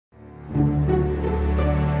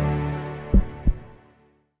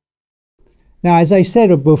Now, as I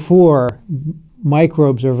said before,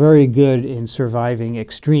 microbes are very good in surviving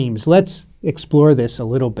extremes. Let's explore this a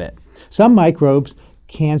little bit. Some microbes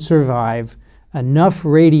can survive enough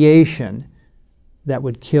radiation that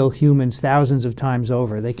would kill humans thousands of times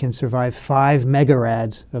over. They can survive 5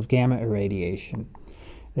 megarads of gamma irradiation.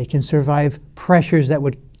 They can survive pressures that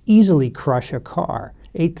would easily crush a car,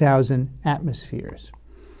 8,000 atmospheres.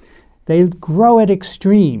 They grow at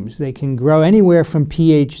extremes. They can grow anywhere from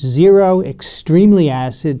pH 0, extremely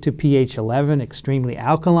acid, to pH 11, extremely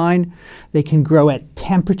alkaline. They can grow at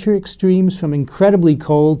temperature extremes from incredibly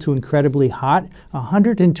cold to incredibly hot,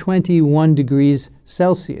 121 degrees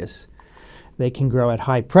Celsius. They can grow at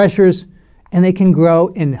high pressures, and they can grow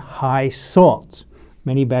in high salts.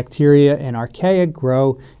 Many bacteria and archaea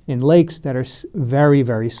grow in lakes that are very,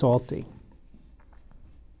 very salty.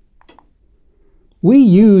 We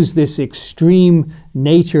use this extreme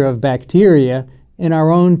nature of bacteria in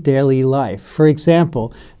our own daily life. For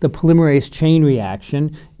example, the polymerase chain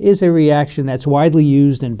reaction is a reaction that's widely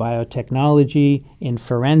used in biotechnology, in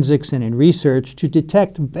forensics, and in research to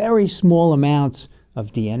detect very small amounts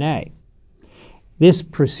of DNA. This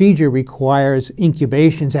procedure requires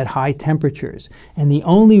incubations at high temperatures, and the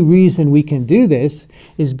only reason we can do this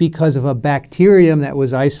is because of a bacterium that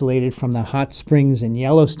was isolated from the hot springs in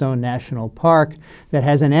Yellowstone National Park that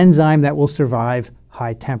has an enzyme that will survive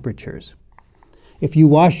high temperatures. If you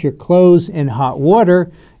wash your clothes in hot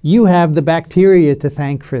water, you have the bacteria to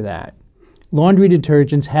thank for that. Laundry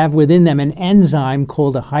detergents have within them an enzyme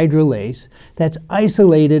called a hydrolase that's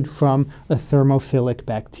isolated from a thermophilic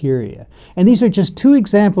bacteria. And these are just 2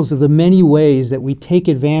 examples of the many ways that we take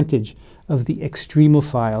advantage of the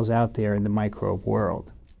extremophiles out there in the microbe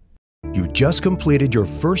world. You just completed your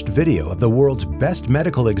first video of the world's best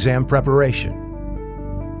medical exam preparation.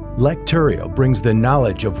 Lecturio brings the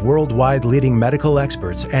knowledge of worldwide leading medical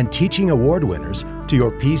experts and teaching award winners to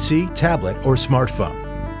your PC, tablet, or smartphone.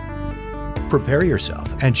 Prepare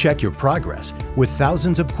yourself and check your progress with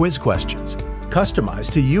thousands of quiz questions,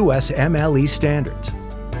 customized to USMLE standards.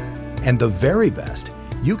 And the very best,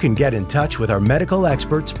 you can get in touch with our medical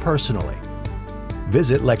experts personally.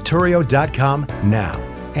 Visit Lecturio.com now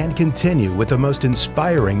and continue with the most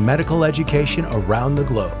inspiring medical education around the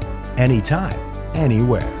globe, anytime,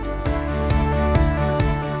 anywhere.